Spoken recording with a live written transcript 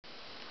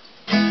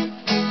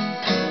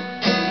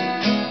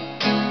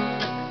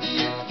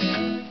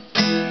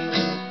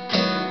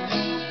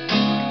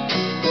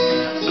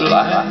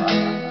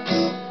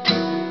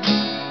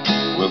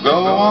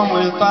on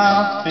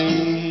without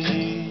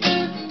me.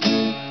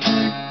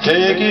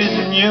 Take it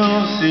and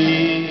you'll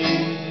see.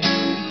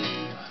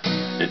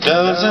 It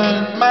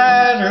doesn't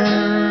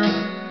matter.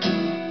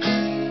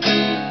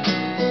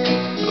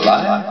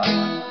 Life,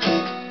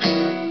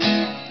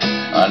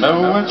 I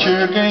know what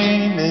your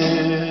game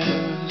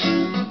is.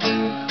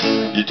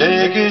 You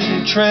take it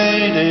and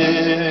trade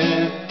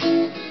it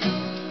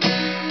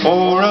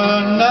for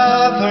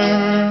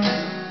another.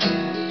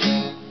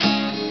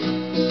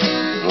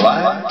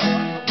 Life,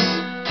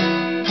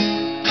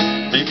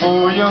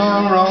 before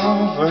you're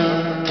over,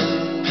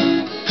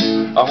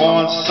 I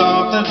want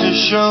something to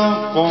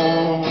show for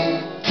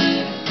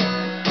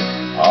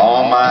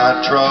all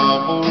my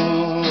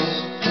troubles.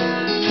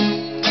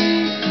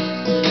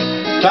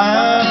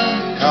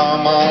 Time,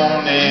 come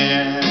on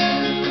in.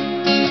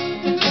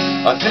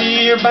 I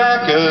see you're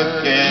back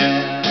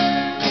again.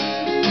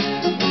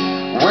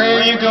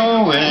 Where you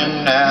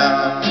going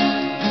now?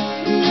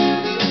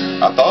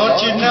 I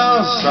thought you'd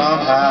know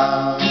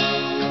somehow.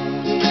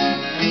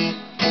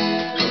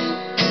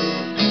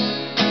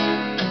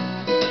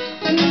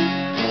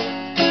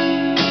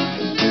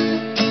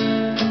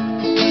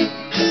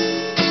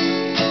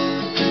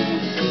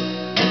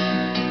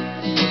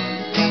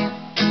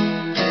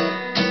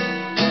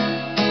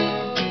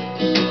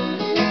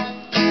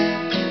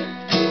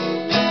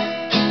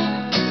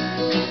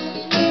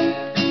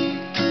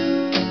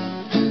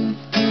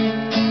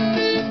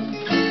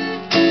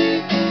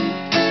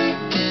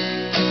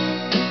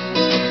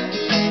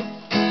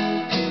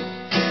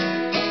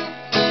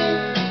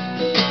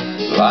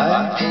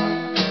 Life,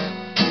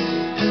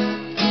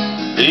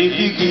 if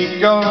you keep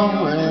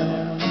going,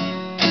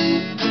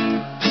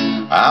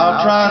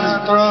 I'll try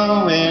to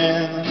throw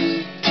in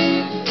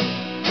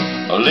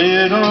a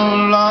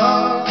little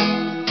love.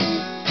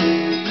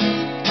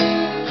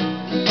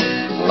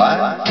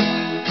 Life,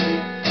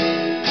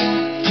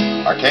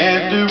 I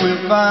can't do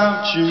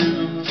without you.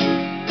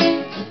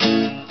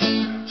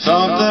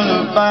 Something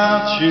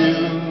about you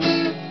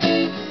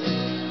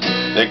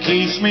that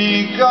keeps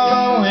me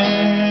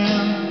going.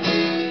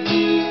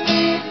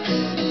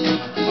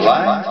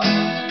 Life,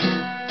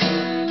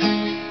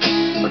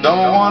 I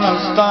don't want to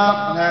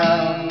stop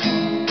now.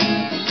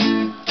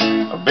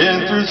 I've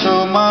been through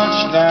so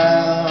much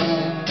now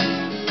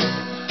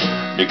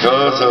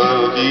because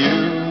of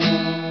you.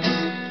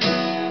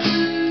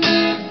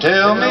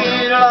 Tell me